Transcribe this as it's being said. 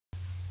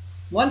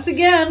Once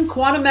again,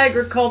 Quantum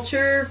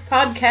Agriculture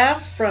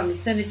podcast from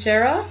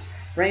Sinichera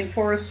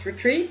Rainforest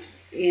Retreat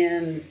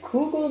in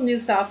Kugel, New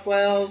South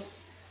Wales,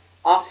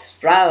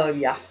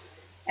 Australia.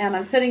 And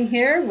I'm sitting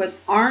here with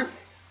Arndt,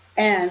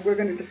 and we're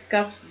going to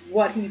discuss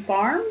what he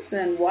farms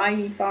and why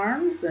he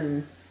farms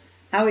and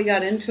how he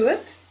got into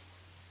it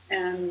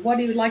and what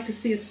he would like to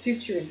see his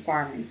future in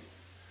farming.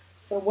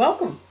 So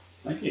welcome.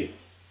 Thank you.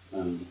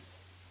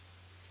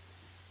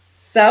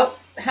 So,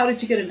 how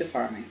did you get into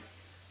farming?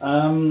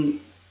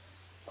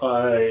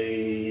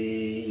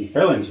 I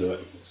fell into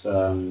it.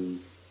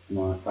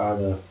 My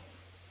father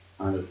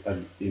kind of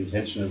had the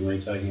intention of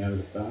me taking over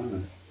the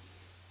farm.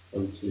 I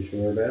wasn't too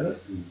sure about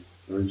it. And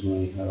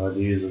originally had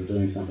ideas of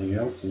doing something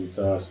else, and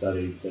so I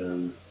studied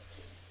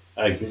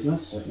ag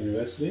business at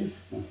university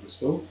after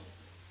school.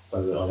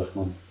 So that I left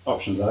my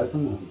options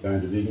open. I could go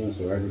into business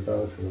or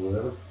agriculture or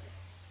whatever.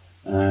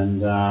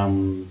 And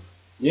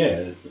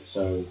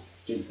so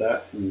did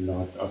that, and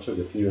I took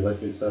a few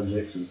elective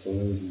subjects and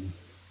soils and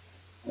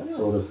that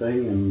sort of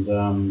thing, and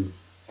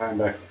came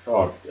back.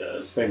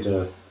 Spent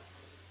a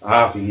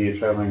half a year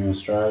travelling in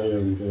Australia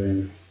and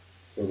doing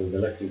sort of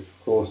elective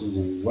courses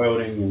in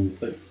welding and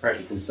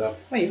practical stuff.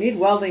 Well, you need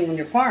welding on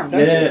your farm,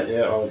 don't you?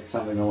 Yeah, it's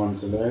something I wanted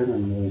to learn,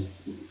 and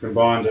we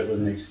combined it with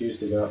an excuse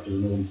to go up to the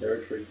Northern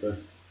Territory for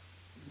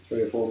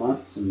 3 or 4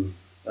 months, and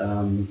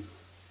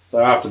so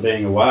after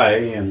being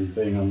away and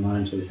being on my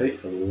own 2 feet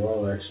for a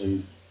while, I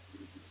actually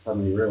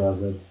suddenly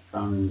realised that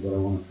farming was what I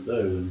wanted to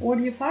do. And, what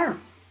do you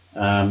farm?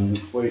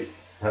 we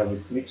have a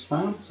mixed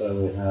farm, so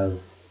we have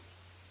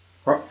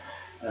crop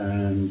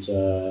and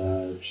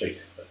sheep.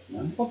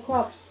 What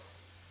crops?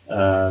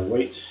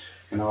 Wheat,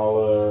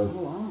 canola,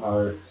 Oh,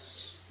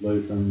 oats,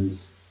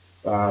 lupins,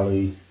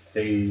 barley,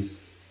 peas.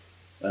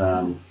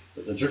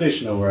 But the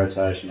traditional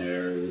rotation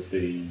area would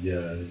be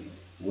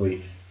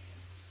wheat,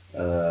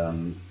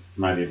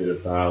 maybe a bit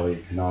of barley,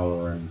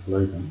 canola, and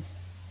lupin.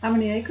 How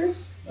many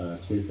acres?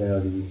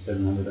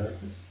 2,700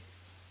 acres.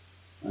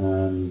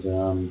 And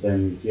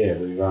then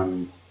we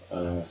run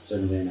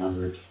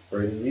 1,700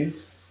 breeding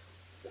ewes.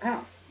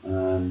 Wow.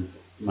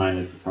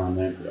 Mainly for prime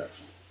lamb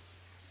production.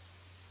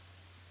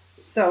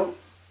 So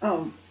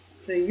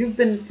you've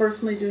been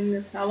personally doing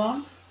this how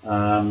long?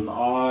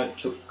 I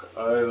took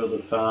over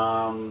the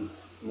farm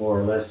more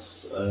or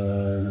less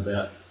in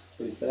about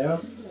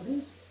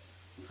 2000.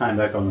 Came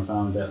back on the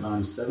farm about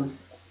 97.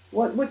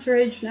 What's your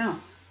age now?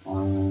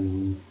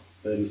 I'm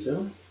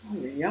 37. Oh,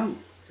 you're young.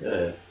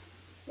 Yeah.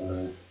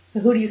 So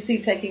who do you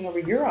see taking over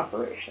your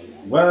operation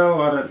then?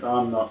 Well,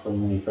 I'm not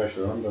putting any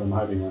pressure on, but I'm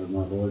hoping one of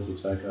my boys will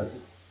take over.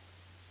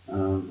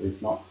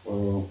 If not,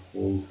 we'll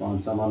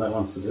find someone that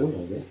wants to do it,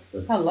 I guess.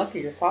 But how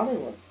lucky your father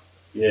was.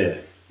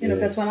 Yeah. You know,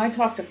 because when I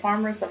talk to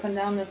farmers up and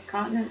down this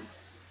continent,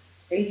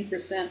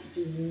 80%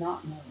 do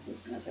not know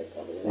who's going to take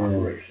over their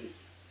operation.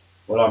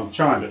 Well, I'm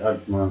trying to.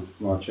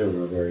 My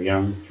children are very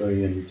young,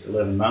 3 and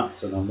 11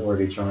 months, and I'm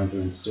already trying to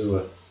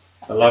instill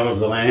a love of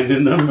the land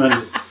in them.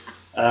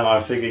 And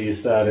I figure you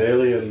start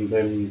early, and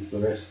then the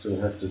rest will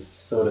have to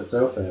sort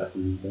itself out.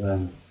 And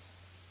I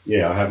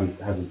haven't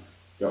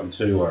gotten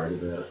too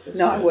worried about it.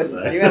 No, I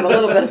wouldn't. So. You have a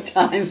little bit of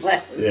time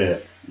left. Yeah.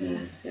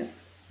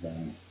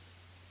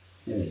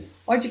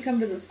 Why'd you come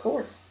to this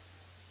course?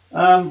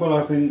 Well,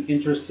 I've been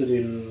interested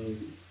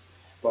in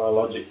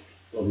the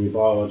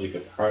biologic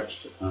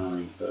approach to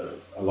farming for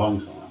a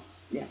long time.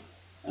 Yeah.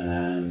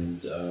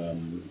 And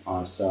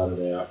I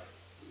started out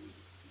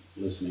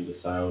listening to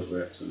sales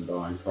reps and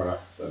buying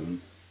products, and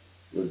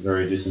was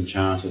very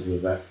disenchanted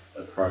with that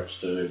approach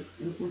to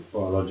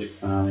biologic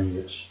farming,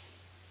 which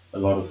a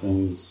lot of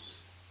things,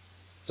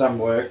 some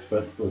worked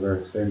but were very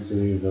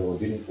expensive or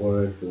didn't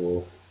work,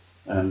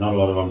 and not a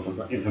lot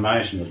of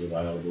information was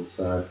available.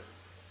 So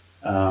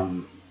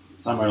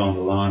somewhere along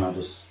the line I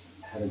just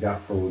had a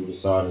gutful and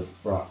decided,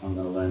 right, I'm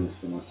going to learn this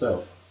for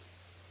myself.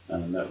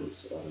 And that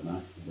was, I don't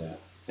know, about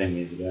 10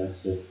 years ago.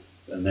 So,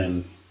 and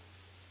then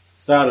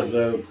started,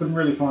 couldn't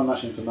really find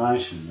much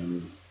information,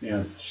 and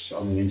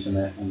on the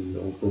internet and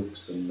all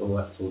books and all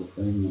that sort of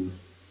thing, and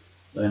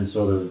then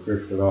sort of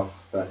drifted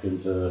off back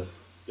into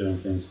doing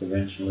things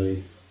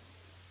conventionally.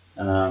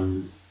 But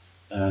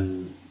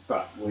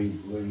we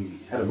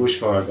had a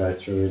bushfire go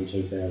through in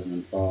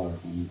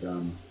 2005, and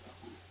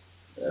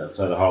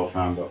so the whole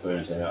farm got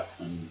burnt out,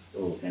 and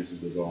all the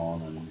fences were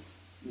gone, and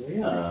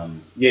really?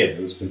 It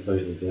was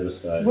completely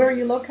devastating. Where are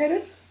you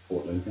located?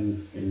 Port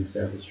Lincoln in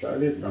South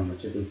Australia, on the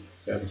tip of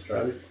South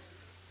Australia.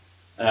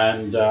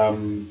 And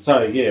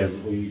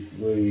we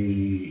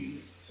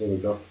sort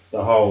of got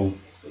the whole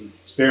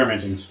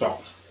experimenting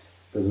stopped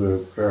because we were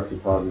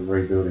preoccupied with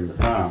rebuilding the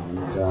farm.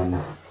 And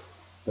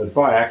but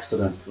by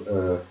accident,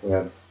 we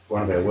had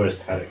one of our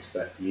worst paddocks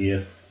that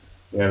year.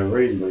 We had a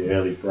reasonably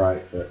early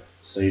break, but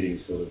seeding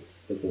sort of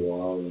took a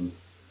while.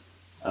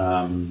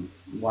 And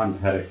one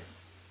paddock,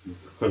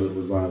 because it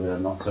was one of our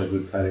not so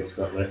good paddocks,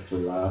 got left till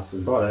last.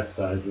 And by that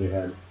stage, we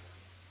had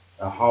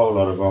a whole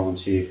lot of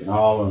volunteer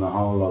canola and a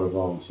whole lot of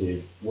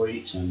volunteer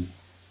wheat, and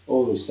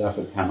all this stuff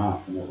had come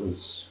up, and it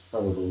was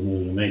probably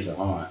nearly a metre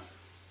high.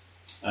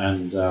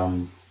 And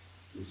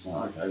it's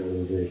like, okay, what do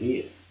we do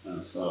here?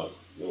 And so,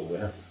 well, we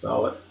have to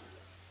sow it.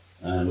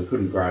 And we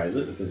couldn't graze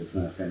it because of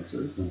no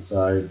fences. And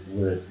so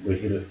we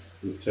hit it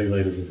with 2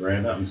 litres of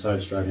Roundup and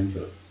sowed straight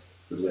into it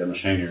because our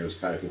machinery was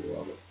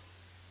capable of it.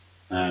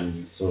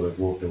 And sort of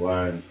walked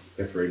away and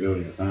kept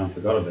rebuilding the farm,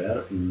 forgot about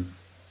it. And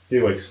a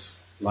few weeks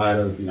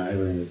later,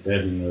 everything was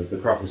dead and the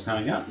crop was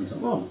coming up. And I thought,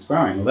 well, it's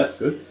growing, well, that's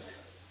good.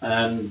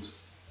 And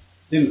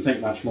didn't think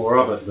much more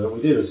of it, but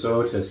we did a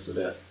soil test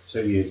about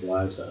 2 years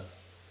later,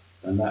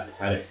 and that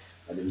paddock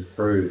had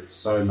improved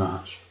so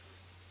much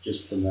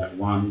just from that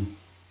one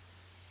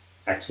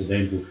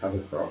accidental cover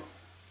crop,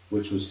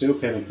 which was still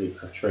chemically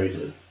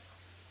treated,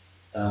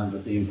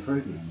 but the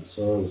improvement in the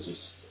soil was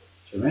just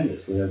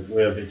tremendous. We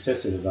have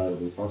excessive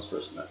available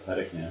phosphorus in that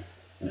paddock now,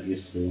 and it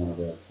used to be one of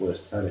our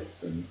worst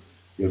paddocks. And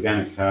the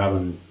organic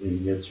carbon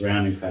in the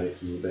surrounding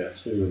paddocks is about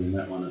 2, and in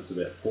that one it's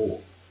about 4.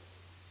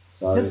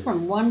 So, just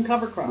from one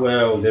cover crop?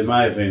 Well, there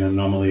may have been an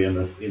anomaly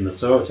in the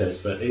soil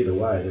test, but either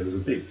way, there was a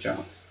big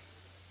jump,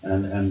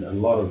 and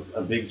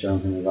a big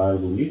jump in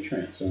available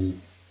nutrients.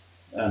 And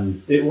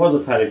it was a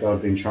paddock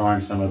I'd been trying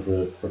some of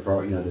the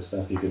the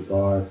stuff you could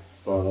buy,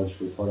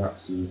 biological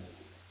products, and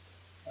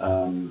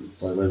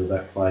so whether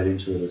that played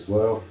into it as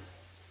well.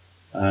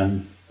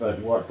 But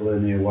what blew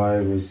me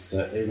away was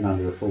that even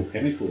under a full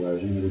chemical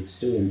regime, it had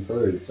still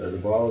improved. So the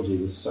biology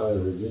was so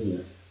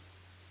resilient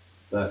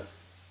that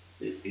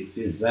it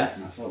did that.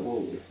 And I thought,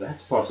 well, if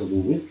that's possible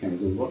with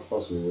chemicals, what's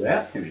possible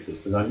without chemicals?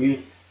 Because I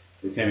knew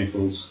the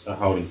chemicals are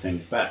holding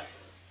things back.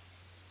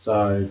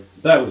 So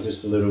that was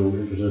just a little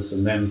impetus.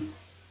 And then,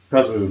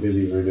 because we were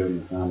busy rebuilding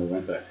the farm, we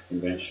went back to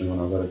conventional,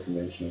 and I got a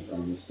conventional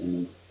growing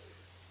system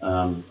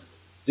and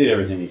did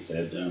everything he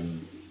said.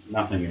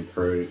 Nothing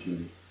improved,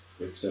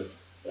 except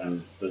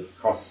the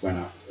costs went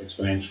up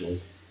exponentially.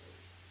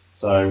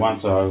 So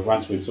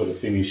once we'd sort of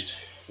finished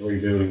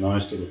rebuilding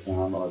most of the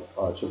farm,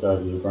 I took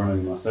over the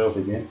agronomy myself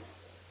again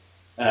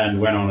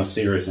and went on a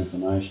serious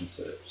information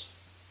search.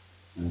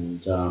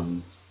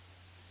 And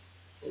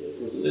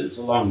it was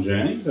a long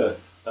journey, but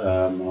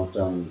I've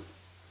done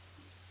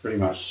pretty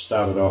much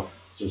started off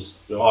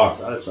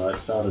that's right,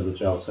 started with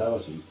Joel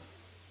Salatin.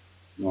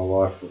 My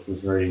wife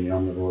was reading The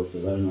Omnivore's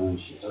Dilemma, and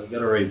she said, "You've got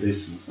to read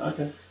this." And I said,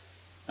 "Okay."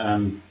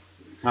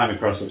 Came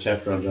across a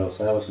chapter on Joel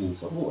Salatin and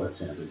thought, "Oh, that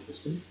sounds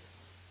interesting."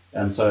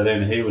 And so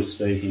then he was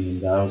speaking in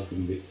Dalesford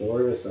in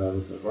Victoria, so I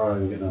thought, right,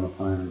 we're getting on a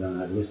plane and going to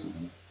have a listen to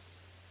him.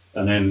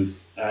 And then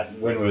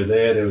when we were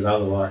there was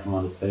other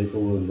like-minded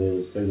people, and there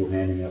was people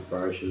handing out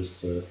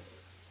brochures to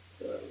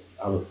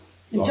other...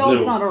 And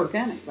Joel's not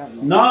organic, by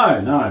the way.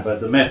 No,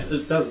 but the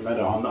method, it doesn't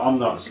matter. I'm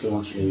not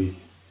staunchly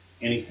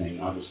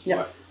anything, I just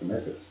like the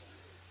methods.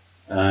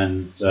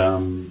 And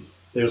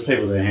there was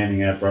people there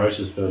handing out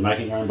brochures for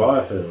making your own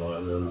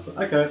biofertilizer, and I said,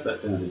 okay, that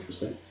sounds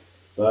interesting.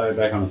 So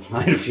back on the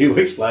plane a few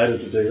weeks later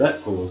to do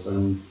that course,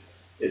 and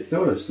it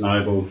sort of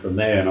snowballed from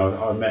there. And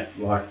I met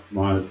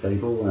like-minded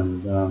people,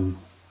 and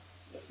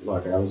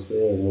like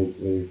Alistair, and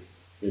we've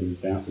been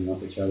bouncing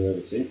off each other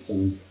ever since,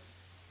 and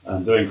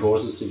doing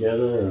courses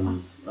together.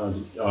 And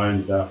I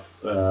ended up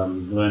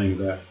learning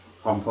about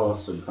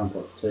compost and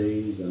compost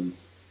teas, and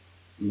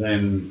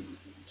then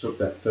took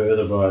that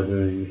further by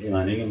doing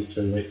Elaine Ingham's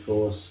 2-week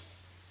course,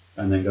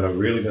 and then got a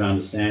really good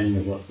understanding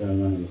of what's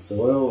going on in the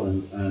soil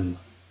and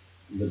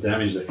the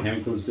damage that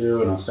chemicals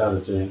do. And I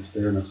started doing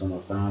experiments on my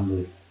farm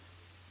with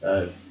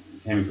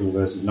chemical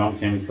versus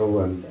non-chemical,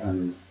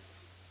 and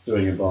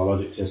doing a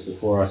biologic test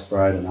before I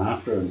sprayed and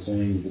after, and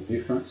seeing the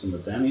difference and the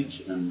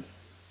damage, and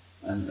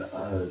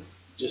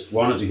just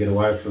wanted to get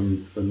away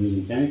from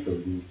using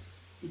chemicals.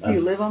 Do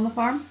you live on the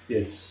farm?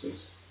 Yes.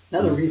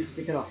 Another reason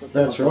to get off the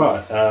That's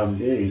right.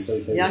 You see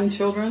people, young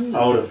children,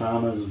 older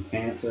farmers with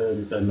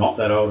cancer, and not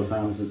that older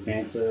farmers with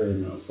cancer,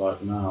 and I was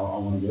like, no, I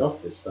want to get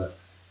off this. But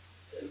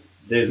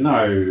there's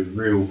no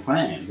real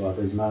plan. Like,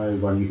 there's no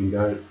one you can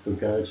go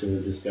to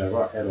and just go,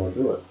 right, how do I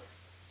do it?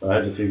 So I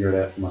had to figure it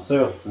out for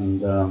myself,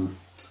 and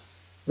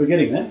we're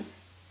getting there,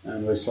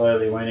 and we're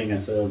slowly weaning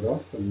ourselves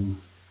off. And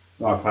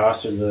my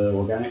pastures are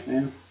organic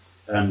now,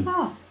 and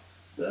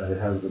they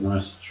have the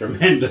most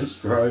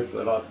tremendous growth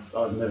that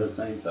I've never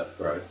seen such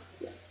growth,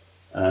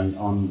 and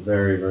on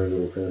very, very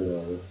little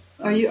fertilizer.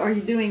 Are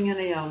you doing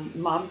any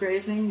mob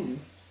grazing?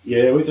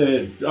 Yeah, we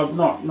do.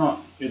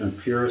 Not in a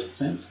purist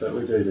sense, but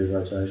we do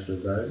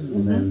rotational grazing,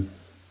 and then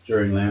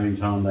during lambing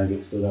time they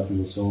get split up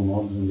into small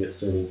mobs and get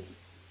sort of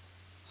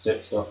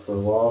set stock for a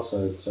while,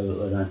 so that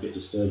they don't get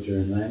disturbed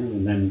during lambing,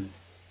 and then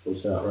we'll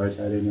start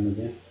rotating them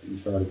again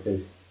and try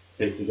to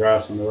keep the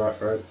grass on the right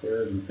growth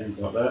period and things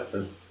like that.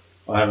 But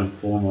I haven't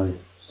formally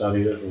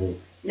studied it or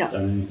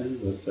done anything,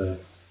 but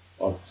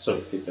I've sort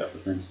of picked up the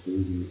principles,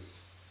 and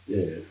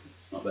it's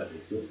not that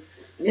difficult.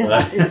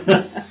 Yeah,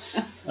 so,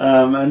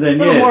 and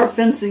then a little more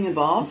fencing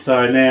involved.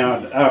 So now,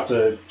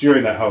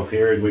 during that whole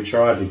period, we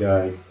tried to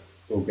go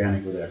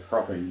organic with our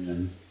cropping,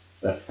 and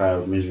that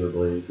failed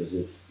miserably because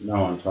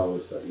no one told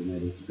us that we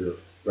needed to do it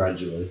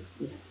gradually.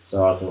 Yes.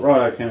 So I thought,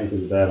 right,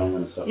 chemicals are bad, I'm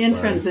going to stop spraying. In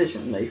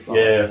transition, they thought.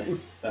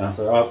 Yeah.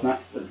 So no,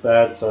 it's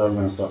bad, so I'm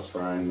going to stop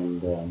spraying,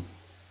 and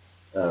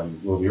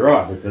will be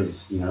right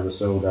because the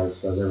soil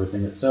does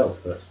everything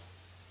itself. But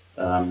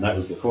that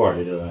was before I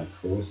did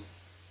Advanced course,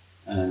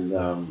 and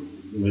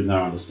with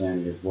no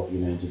understanding of what you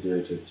need to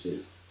do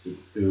to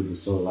build the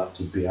soil up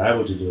to be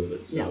able to do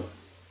it.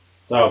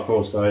 So of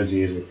course those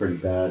years were pretty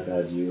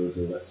bad yields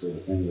or that sort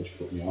of thing, which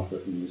put me off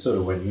it, and sort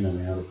of went in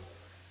and out of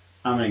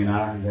humming and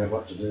ahhing about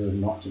what to do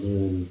and not to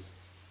do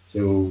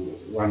until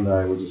one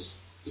day we just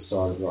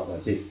decided, right,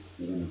 that's it,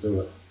 we're going to do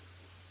it.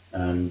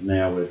 And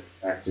now we're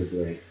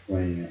actively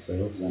weaning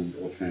ourselves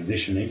or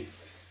transitioning,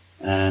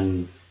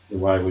 and the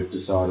way we've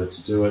decided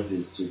to do it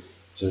is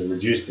to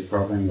reduce the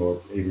cropping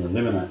or even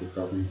eliminate the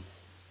cropping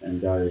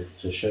and go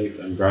to sheep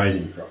and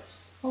grazing crops.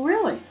 Oh,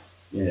 really?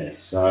 Yeah,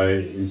 so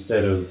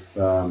instead of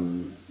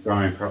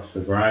growing crops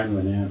for grain,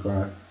 we're now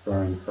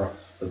growing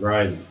crops for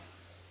grazing,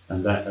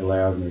 and that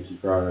allows me to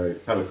grow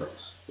cover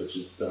crops, which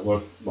is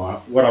what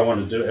I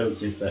want to do ever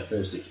since that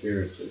first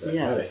experience with that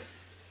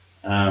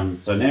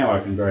paddock. So now I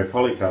can grow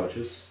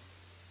polycultures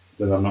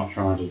because I'm not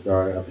trying to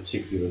grow a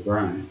particular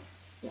grain,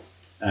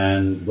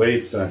 and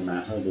weeds don't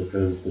matter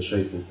because the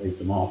sheep will eat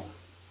them off,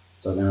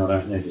 so then I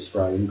don't need to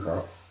spray in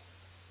crop.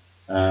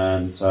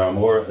 And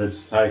so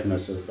it's taken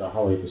us a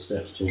whole heap of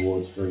steps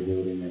towards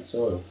rebuilding our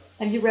soil.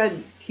 Have you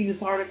read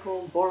Hugh's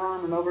article,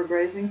 Boron and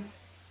Overgrazing?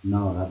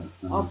 No, I haven't.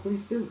 No. Oh,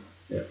 please do.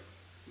 Yeah.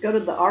 Go to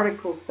the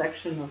articles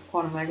section of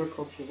Quantum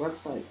Agriculture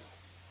website.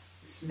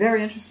 It's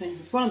very interesting.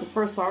 It's one of the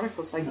first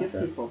articles I give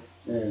people.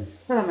 Yeah.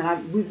 But I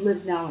mean, we've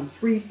lived now in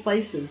 3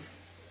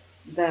 places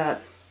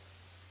that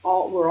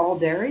were all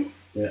dairy.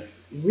 Yeah.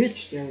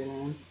 Rich dairy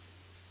land.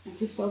 And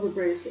just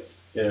overgrazed it.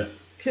 Yeah.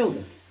 Killed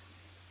it.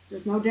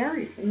 There's no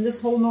dairies. And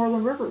this whole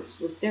northern rivers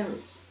was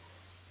dairies.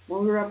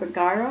 When we were up at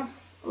Gyra,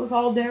 it was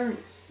all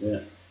dairies. Yeah.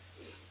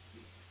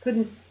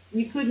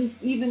 You couldn't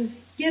even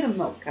get a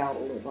milk cow to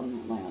live on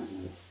that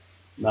land.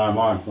 No,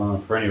 my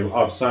perennial.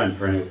 I've sown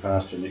perennial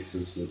pasture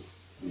mixes with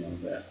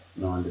about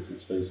 9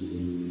 different species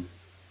in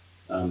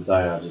them.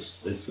 They are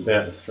just. It's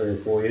about 3 or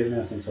 4 years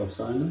now since I've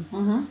sown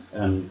them,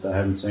 and they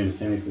haven't seen a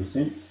chemical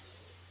since.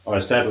 I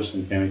established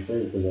them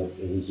chemically because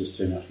it was just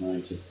too much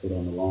money to put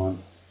on the line.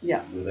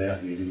 Yeah.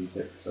 Without using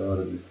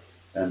insecticide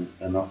and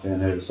knock down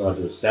herbicide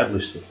to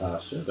establish the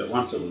pasture. But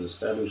once it was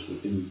established, we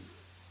didn't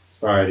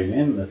spray it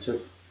in.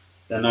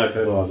 And no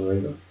fertiliser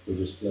either. We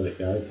just let it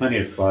go. Plenty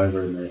of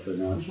clover in there for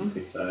nitrogen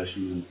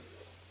fixation,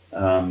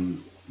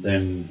 and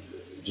then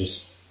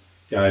just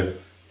gave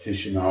it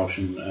fish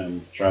emulsion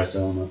and trace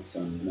elements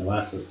and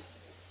molasses.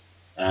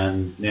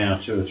 And now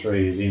 2 or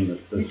 3 years in,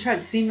 you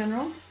tried sea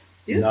minerals?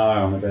 No,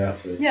 I'm about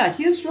to. Yeah,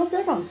 Hugh's real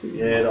big on sea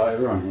minerals. Yeah,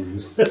 everyone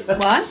is.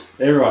 What?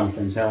 Everyone's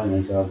been telling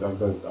me, so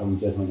I'm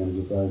definitely going to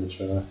give those a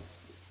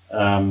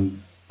try.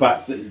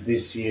 But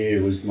this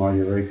year was my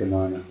eureka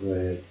moment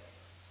where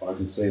I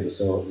can see the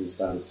soil has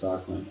started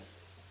cycling,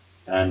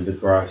 and the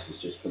growth is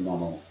just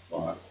phenomenal.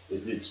 Like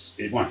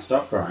it won't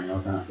stop growing.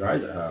 I can't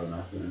graze it hard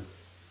enough.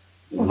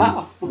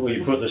 Wow. Well,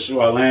 you put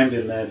I lambed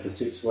in there for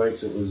 6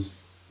 weeks. It was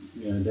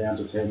down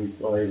to 10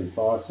 or even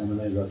 5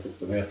 centimetres. I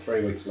took about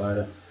 3 weeks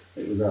later.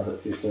 It was up at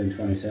 15,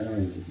 20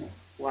 centimetres.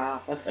 Wow,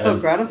 that's so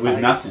gratifying.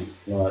 With nothing,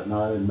 like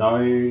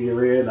no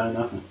urea, no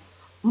nothing,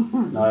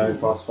 no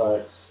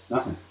phosphates,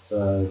 nothing.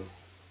 So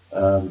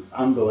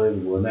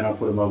unbelievable. And then I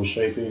put a mob of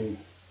sheep in.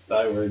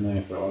 They were in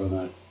there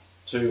for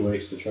 2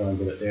 weeks to try and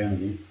get it down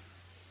again.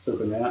 Took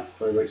them out.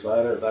 3 weeks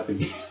later, it's up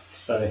again.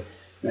 So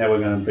now we're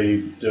going to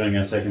be doing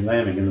our second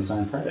lambing in the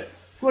same paddock.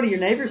 So what do your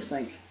neighbours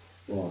think?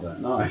 Well, I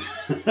don't know.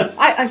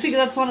 I think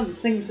that's one of the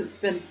things that's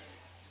been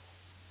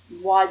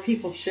why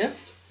people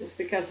shift. It's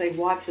because they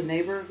watch a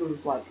neighbor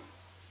who's like,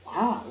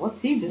 wow,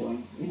 what's he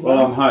doing? Well,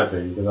 I'm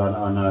hoping, because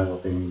I know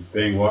I've been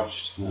being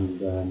watched,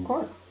 and of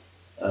course.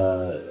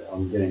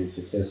 I'm getting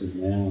successes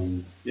now,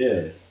 and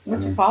yeah.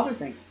 What's your father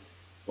think?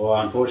 Well,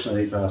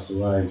 unfortunately, he passed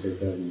away in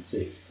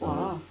 2006,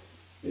 so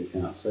you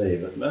can't see.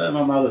 But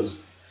my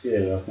mother's,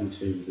 I think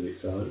she's a bit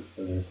excited.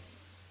 So,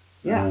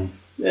 yeah.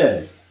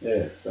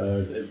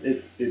 So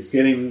it's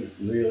getting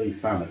really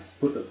fun. It's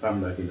put the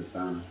fun back into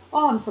fun.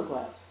 Oh, I'm so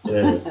glad.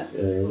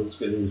 It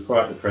was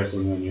quite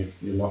depressing when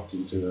you're locked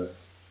into a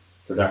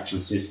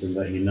production system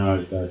that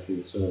is bad for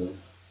your soil,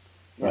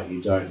 but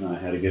you don't know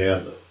how to get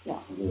out of it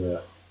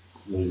without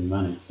losing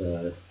money.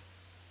 So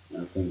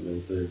I think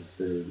we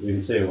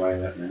can see a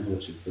way out now,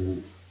 which is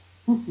brilliant.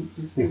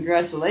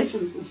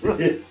 Congratulations! It's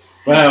really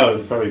well,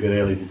 it's probably a bit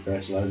early to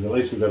congratulate, but at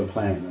least we've got a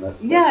plan. And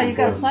that's you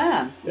got a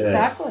plan. Yeah.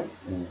 Exactly.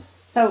 Yeah.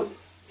 So,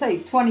 say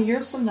 20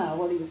 years from now,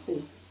 what do you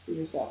see for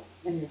yourself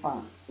and your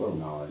farm? Well,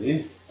 no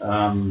idea.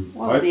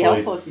 Well, it'd be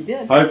helpful if you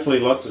did. Hopefully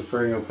lots of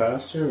perennial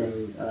pasture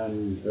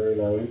and very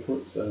low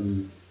inputs,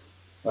 and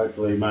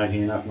hopefully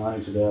making enough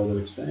money to be able to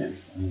expand.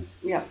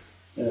 Yeah.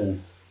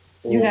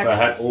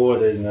 Or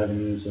there's an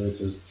avenue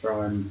to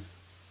try and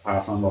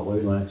pass on what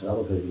we learned to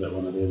other people that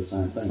want to do the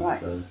same thing.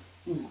 That's right.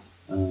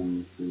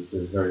 So,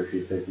 there's very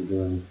few people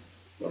doing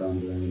what I'm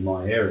doing in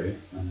my area.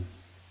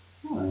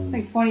 I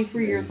think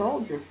 23 years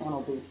old your son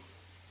will be.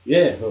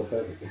 Yeah, well,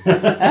 perfect.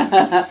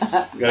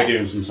 Got to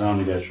give him some time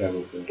to go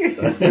travel first.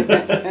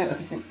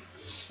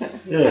 So.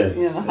 Yeah.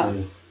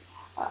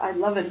 I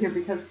love it here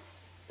because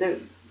there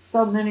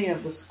so many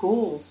of the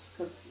schools,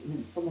 because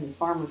so many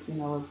farmers,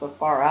 are so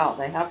far out,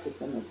 they have to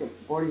send their kids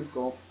to boarding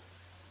school,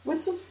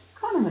 which is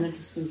kind of an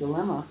interesting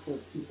dilemma for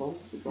people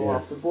to go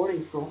off to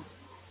boarding school.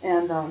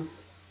 And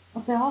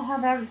but they all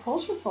have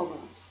agriculture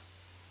programs,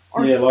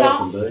 or Yeah, a lot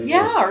stock, of them do.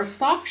 yeah, or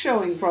stock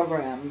showing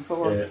programs,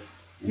 or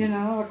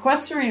Yeah.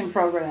 equestrian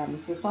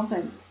programs, or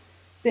something.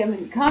 See, I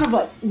mean, kind of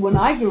like when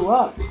I grew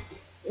up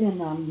in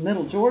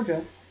Middle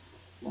Georgia.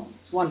 Well,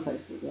 it's one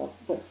place we grew up,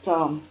 but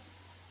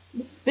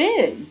this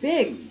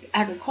big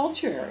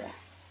agriculture area,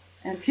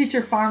 and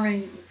future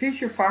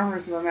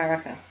farmers of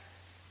America.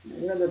 They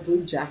wear their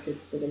blue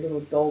jackets with a little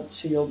gold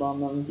shield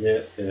on them.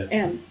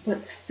 Yeah.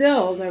 But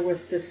still, there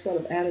was this sort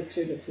of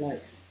attitude of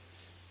like,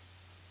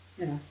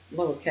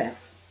 lower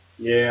caste.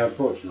 Yeah,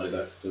 unfortunately,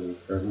 that's still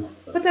prevalent.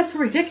 But that's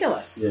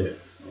ridiculous. Yeah.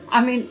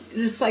 I mean,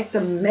 it's like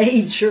the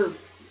major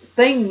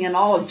thing in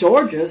all of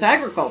Georgia is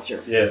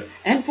agriculture. Yeah.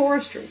 And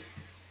forestry.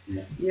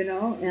 Yeah.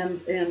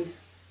 And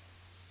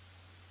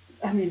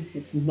I mean,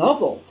 it's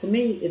noble. To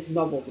me, it's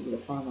noble to be a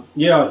farmer.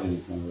 Yeah, I think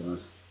it's one of the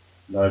most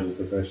noble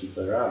professions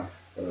there are.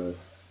 So,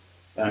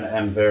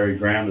 and very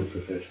grounded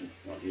profession.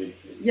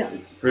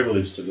 It's a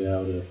privilege to be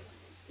able to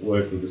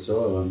work with the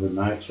soil and with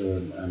nature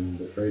and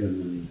the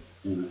freedom,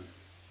 and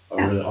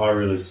I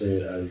really see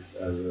it as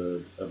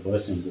a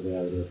blessing to be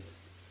able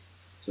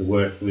to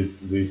work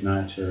with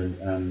nature,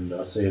 and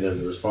I see it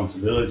as a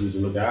responsibility to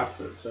look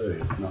after it too.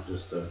 It's not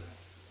just a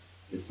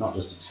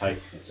take;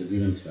 it's a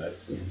give and take.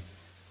 Yes.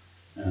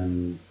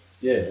 And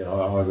yeah,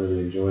 I really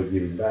enjoy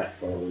giving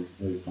back.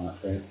 We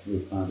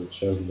planted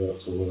shelter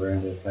belts all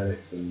around our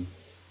paddocks, and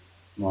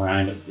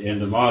my aim at the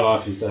end of my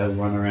life is to have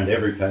one around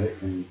every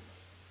paddock, and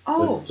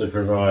to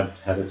provide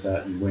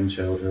habitat and wind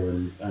shelter,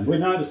 and we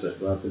notice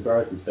it. Like, the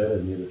growth is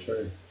better near the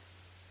trees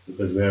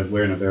because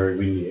we're in a very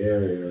windy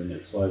area, and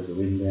it slows the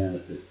wind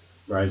down. It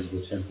raises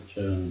the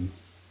temperature, and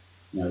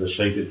the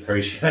sheep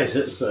appreciate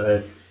it.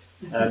 So.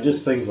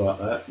 Just things like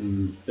that,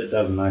 and it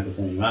doesn't make us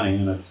any money,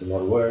 and it's a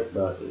lot of work,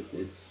 but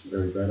it's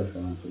very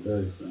gratifying to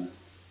do. So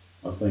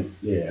I think,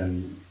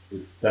 and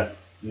that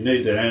you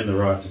need to earn the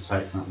right to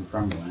take something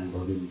from the land by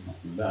giving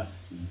something back.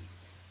 So.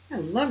 I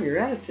love your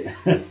attitude.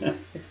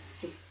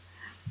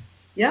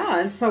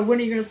 And so when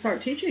are you going to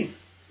start teaching?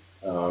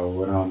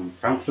 When I'm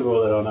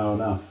comfortable that I know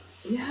enough.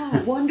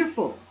 Yeah,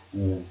 wonderful.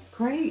 Yeah.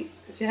 Great,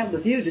 because you have the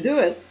view to do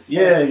it. So.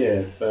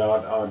 Yeah, but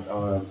I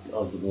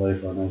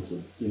believe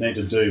you need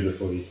to do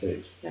before you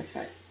teach. That's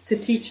right. To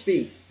teach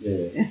be.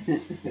 Yeah.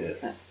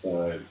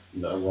 So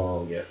a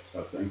while yet,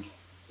 I think.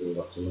 Still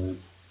got to learn.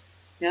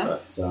 Yeah.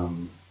 But so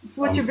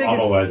what's your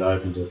biggest? I'm always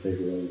open to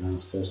people who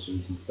ask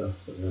questions and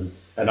stuff.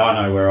 And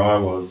I know where I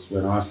was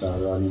when I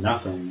started. I knew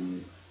nothing,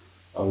 and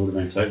I would have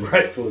been so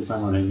grateful to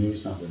someone who knew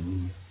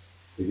something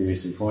to give me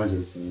some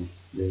pointers. So,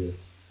 yeah.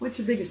 What's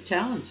your biggest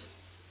challenge?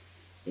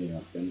 Being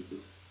authentic.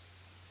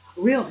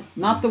 Really?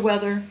 Not the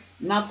weather,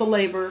 not the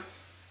labor.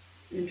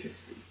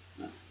 Interesting.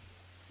 No.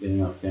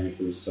 Being authentic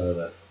is so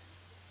that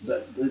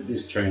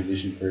this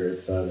transition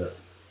period, so that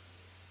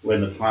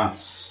when the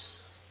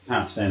plants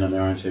can't stand on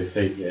their own 2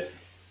 feet yet,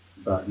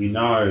 but you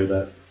know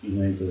that you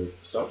need to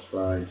stop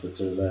spraying to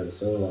allow the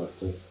soil life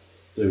to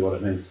do what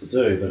it needs to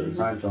do, but at the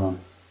same time,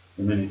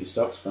 the minute you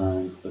stop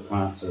spraying, the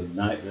plants are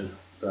naked,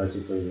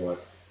 basically like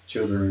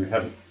children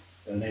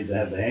who need to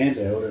have their hand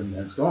held, and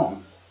it's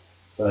gone.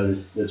 So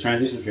the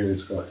transition period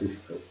is quite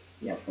difficult.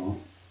 Yeah.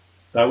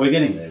 But we're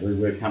getting there.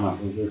 We've come up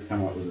with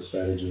a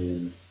strategy.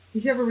 And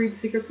did you ever read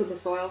Secrets of the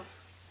Soil?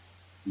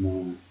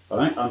 No,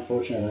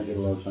 unfortunately, I don't get a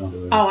lot of time to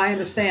read. Oh, I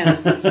understand.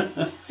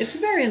 It's a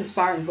very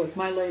inspiring book.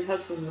 My late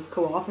husband was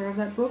co-author of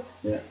that book.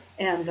 Yeah.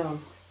 And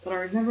but I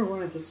remember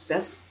one of his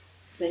best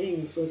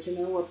sayings was,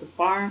 what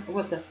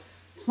the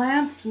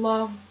plants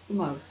love the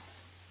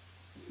most,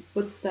 the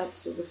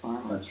footsteps of the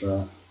farmer. That's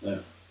right.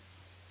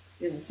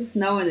 Yeah. Just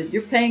knowing that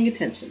you're paying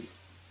attention.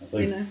 I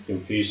think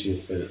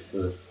Confucius said it's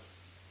the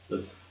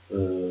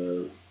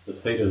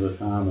feet of the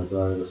farmer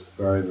grow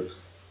the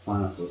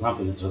plants, or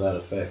something to that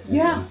effect.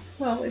 Yeah,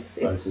 well, it's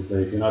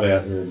basically, if you're not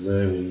out there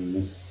observing,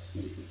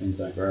 things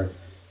don't grow.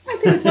 I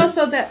think it's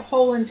also that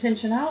whole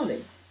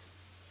intentionality.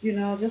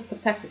 Just the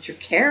fact that you're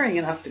caring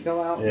enough to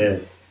go out. Yeah.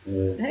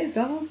 Hey,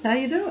 fellas, how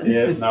you doing?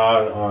 Yeah, no,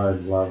 I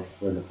love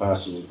when the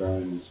pastures are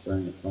growing in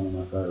spring. It's one of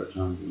my favourite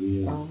times of the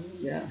year. Oh,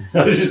 yeah.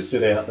 I just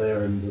sit out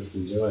there and just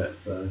enjoy it.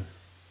 So,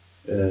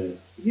 yeah.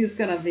 He was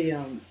going to be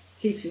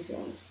teaching to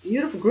this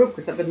beautiful group,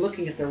 because I've been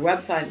looking at their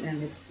website,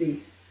 and it's the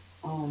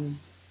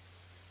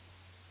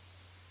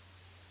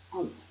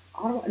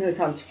it's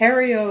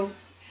Ontario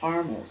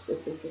Farmers.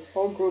 It's this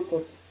whole group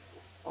of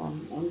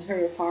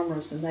Ontario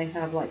farmers, and they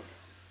have like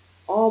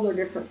all their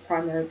different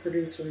primary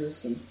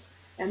producers,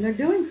 and they're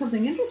doing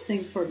something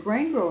interesting for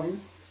grain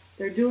growing.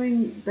 They're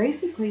doing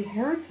basically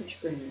heritage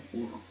grains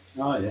now.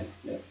 Oh,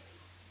 yeah.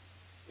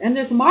 And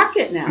there's a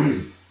market now.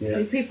 Yeah.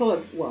 See, people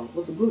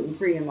with the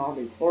gluten-free and all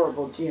these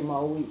horrible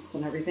GMO wheats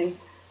and everything,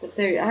 but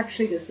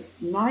there's a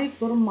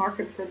nice little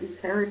market for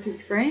these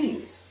heritage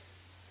grains.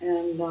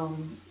 And,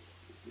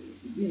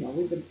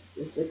 we've been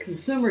the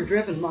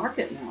consumer-driven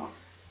market now.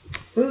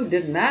 food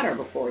didn't matter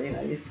before.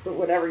 You put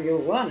whatever you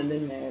wanted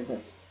in there,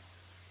 but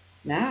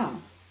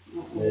now,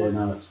 Yeah,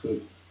 no, it's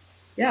good.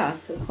 yeah,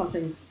 it's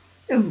something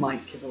you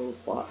might give a little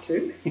thought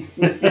to.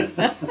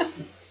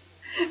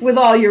 With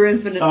all your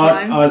infinite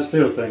time. I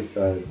still think,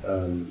 though,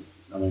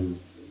 I mean,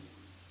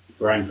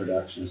 grain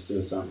production is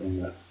still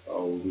something that I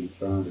will be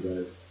trying to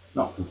go,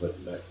 not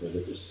completely back to it,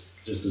 but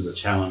just as a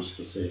challenge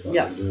to see if I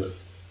can do it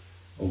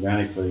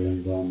organically.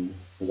 And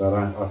because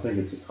I think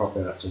it's a cop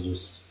out to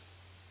just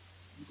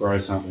grow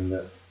something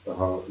that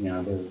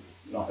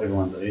not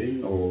everyone's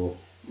eating. Or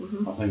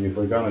I think if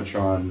we're going to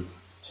try and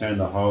turn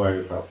the whole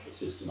agricultural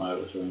system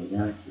over to an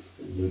organic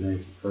system, we need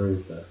to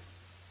prove that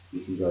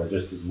you can grow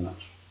just as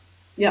much.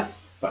 Yeah.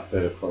 But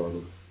better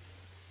quality.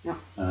 Yeah.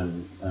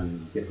 And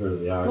get rid of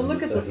the argument. Well,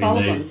 look at the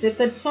Sullivans. If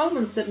the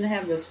Sullivans didn't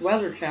have this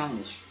weather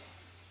challenge,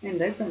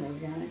 they've been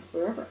organic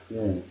forever.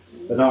 Yeah.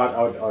 But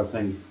no, I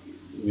think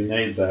we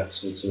need that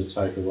to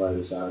take away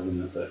this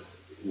argument that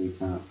we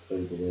can't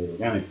feed the world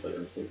organically.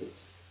 I think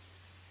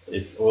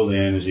if all the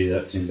energy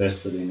that's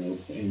invested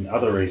in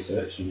other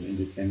research and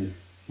into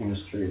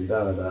chemistry and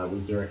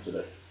was directed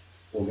at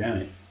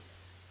organic,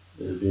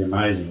 it would be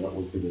amazing what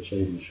we could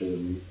achieve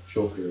in a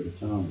short period of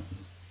time.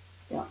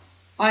 Yeah.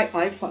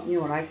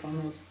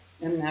 IFOAM is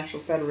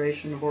International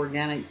Federation of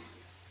Organic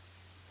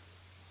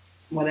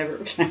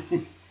whatever.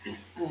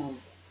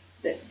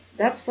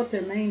 That's what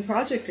their main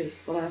project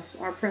is.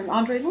 Our friend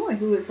Andre Loy,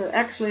 who is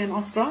actually an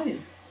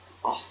Australian,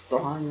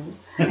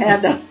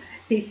 and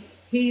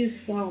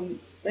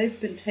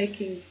they've been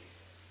taking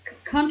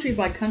country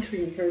by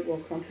country in third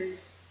world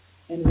countries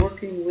and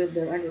working with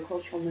their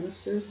agricultural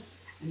ministers,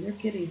 and they're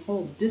getting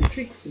whole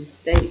districts and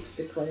states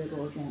declared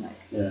organic.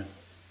 Yeah.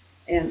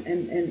 And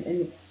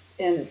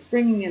it's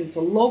bringing into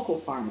local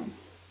farming,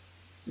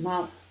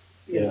 not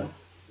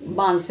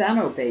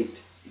Monsanto baked.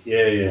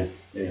 Yeah.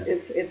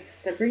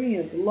 They're bringing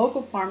it to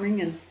local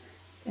farming, and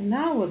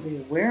now with the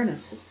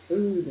awareness of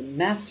food and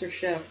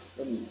MasterChef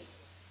and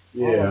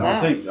all of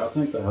that. I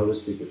think the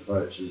holistic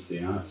approach is the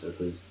answer,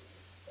 because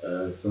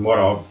from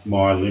what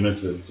my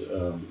limited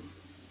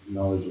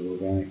knowledge of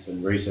organics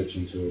and research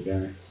into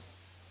organics,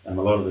 a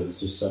lot of it is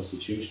just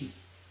substitution,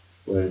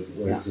 where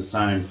it's the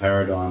same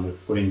paradigm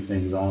of putting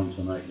things on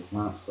to make the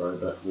plants grow,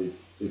 but with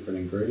different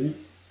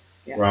ingredients.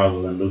 Yeah.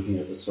 Rather than looking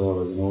at the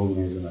soil as an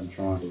organism and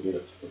trying to get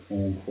it to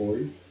perform for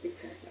you.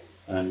 Exactly.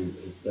 And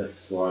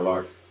that's why I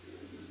like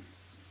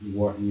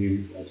what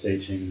you are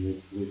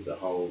teaching with the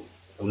whole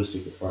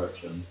holistic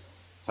approach and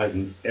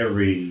taking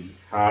every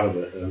part of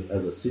it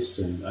as a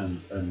system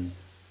and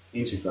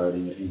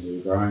integrating it into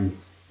the growing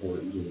or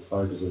into the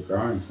focus of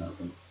growing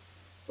something,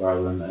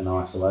 rather than an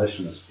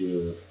isolationist view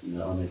of,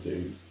 I need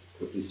to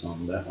put this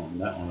on, that one,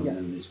 and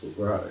then this will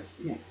grow.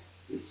 Yeah.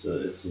 It's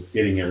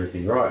getting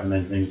everything right, and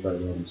then things grow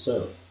by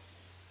themselves.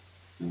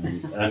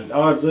 And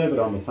I observe it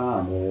on the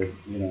farm where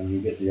you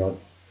get the odd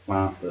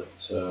plant that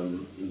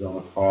is on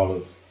a pile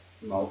of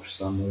mulch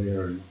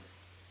somewhere, and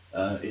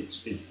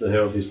it's the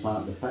healthiest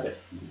plant in the paddock.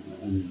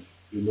 And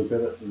you look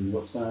at it and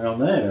what's going on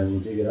there, and you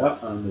dig it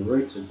up, and the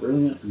roots are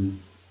brilliant, and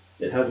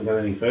it hasn't got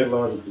any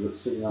fertiliser because it's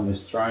sitting on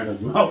this throne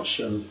of mulch,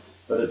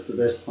 but it's the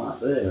best plant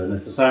there. And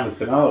it's the same with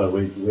canola.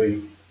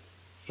 We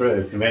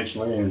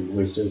conventionally, and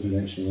we're still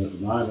conventional at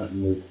the moment,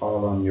 and we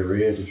pile on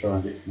urea to try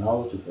and get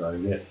canola to grow.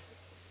 Yet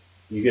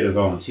you get a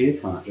volunteer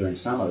plant during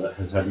summer that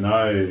has had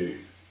no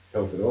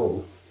help at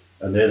all,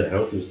 and they're the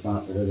healthiest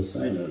plants I've ever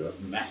seen. They've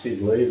got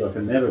massive leaves. I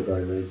can never grow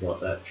leaves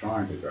like that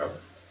trying to grow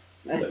it.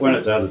 But when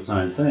it does its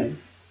own thing,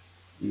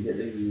 you get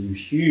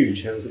these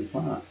huge healthy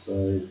plants.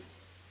 So,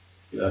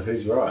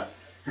 who's right?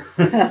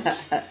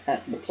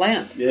 The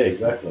plant. Yeah,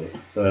 exactly.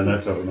 So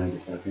that's what we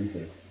need to tap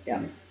into.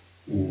 Yeah.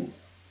 Yeah.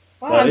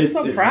 Wow, so I'm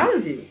so proud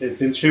of you.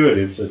 It's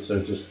intuitive to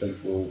just think,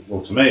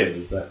 well, to me it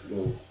was that,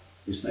 you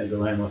just need to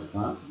learn what the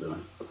plants are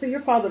doing. So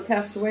your father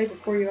passed away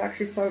before you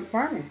actually started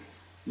farming?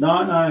 No,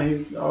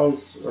 I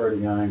was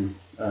already going,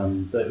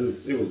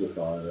 it was the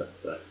fire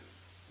that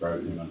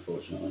broke him,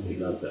 unfortunately. He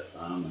loved that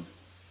farm, and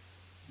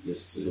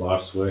just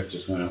life's work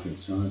just went up in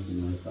smoke,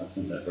 and I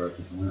think that broke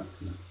him out.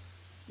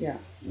 Yeah.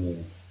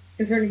 Yeah.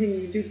 Is there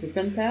anything you do to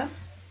prevent that?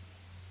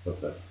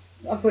 What's that?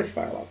 A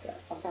bushfire like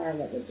that. A fire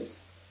that would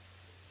just...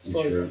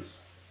 Insurance.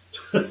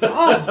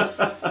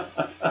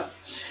 Oh.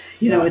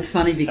 It's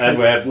funny because...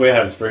 And we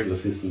have sprinkler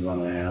systems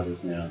on our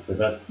houses now. But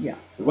the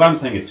one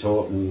thing it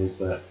taught me is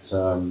that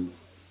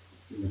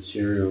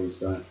materials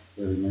don't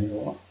really mean a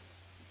lot.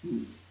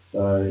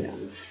 So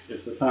if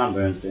the farm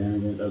burns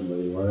down, it doesn't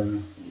really worry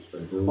me.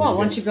 Well,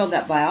 once you build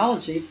that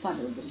biology, it's not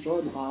going to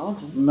destroy the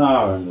biology.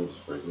 No, and it's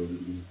pretty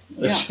good.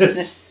 It's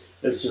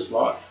just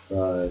life.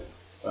 So...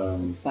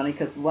 it's funny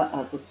because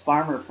this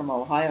farmer from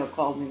Ohio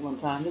called me one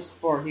time, just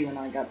before he and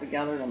I got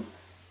together,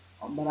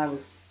 but I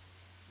was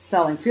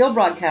selling field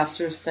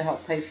broadcasters to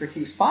help pay for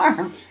Hugh's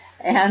farm,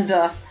 and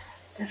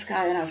this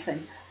guy, and I was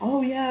saying,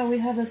 oh yeah, we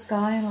have this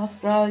guy in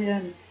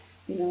Australia,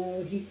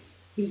 and he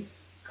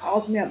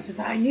calls me up and says,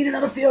 I need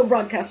another field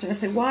broadcaster. And I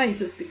say, why? He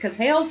says, because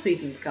hail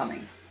season's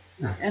coming.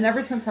 And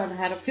ever since I've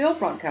had a field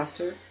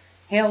broadcaster,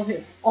 hail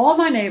hits all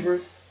my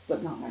neighbors,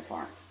 but not my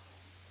farm.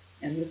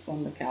 and this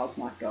one the cow's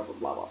knocked over,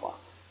 blah, blah, blah.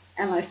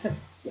 And I said,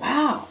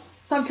 wow.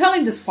 So I'm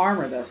telling this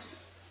farmer this,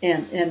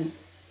 and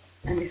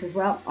he says,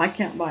 well, I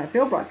can't buy a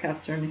field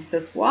broadcaster. And he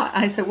says, why?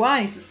 I said,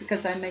 why? He says,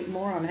 because I make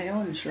more on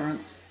hail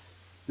insurance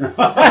growing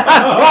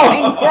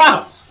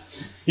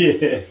crops.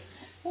 Yeah.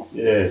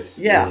 Yes.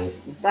 Yeah.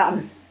 That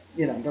was,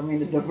 don't mean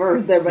to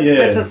diverge there, but Yeah,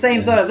 it's the same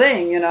yeah. sort of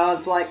thing,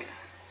 It's like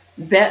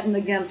betting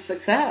against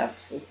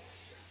success.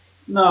 It's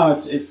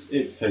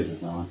peace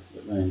of mind.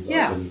 It means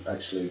Yeah. I can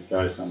actually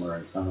go somewhere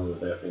in summer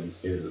without being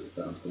scared that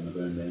the farm's going to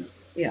burn down.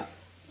 Yeah.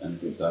 And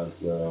if it does,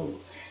 well,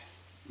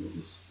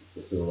 it's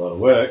still a lot of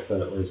work,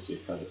 but at least you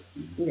cut it.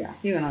 Yeah.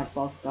 You and I have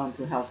both gone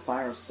through house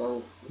fires,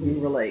 so we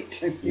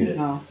relate,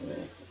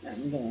 Yes.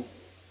 And,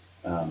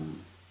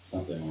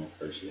 Something I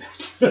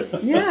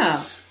appreciate.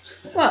 yeah.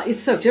 Well,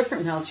 it's so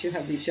different now that you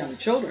have these young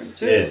children,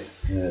 too.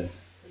 Yes. Yeah.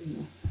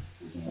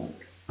 It's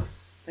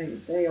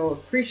like they all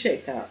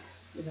appreciate that.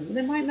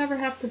 They might never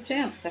have the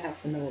chance to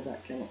have to know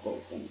about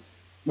chemicals.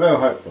 Well,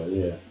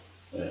 hopefully, yeah.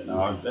 Yeah,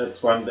 no,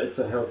 that's one. It's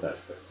a health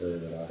aspect too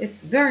that It's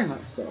very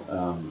much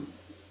so.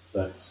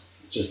 that's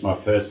just my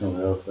personal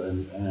health,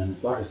 and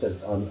like I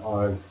said,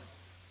 I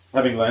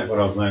having learnt what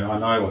I've learnt, I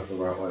know what the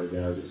right way to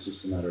go is. It's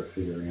just a matter of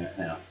figuring out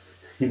how,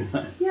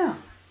 Yeah.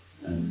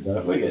 And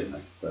we're getting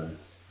there. So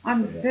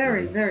I'm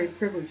very, very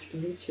privileged to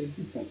meet you.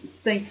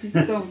 Thank you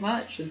so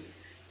much. And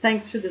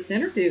thanks for this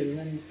interview.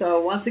 And so,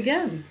 once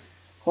again,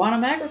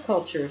 Quantum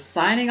Agriculture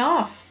signing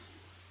off.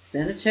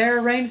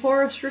 Sinachera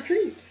Rainforest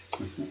Retreat.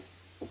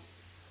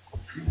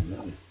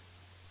 Yeah.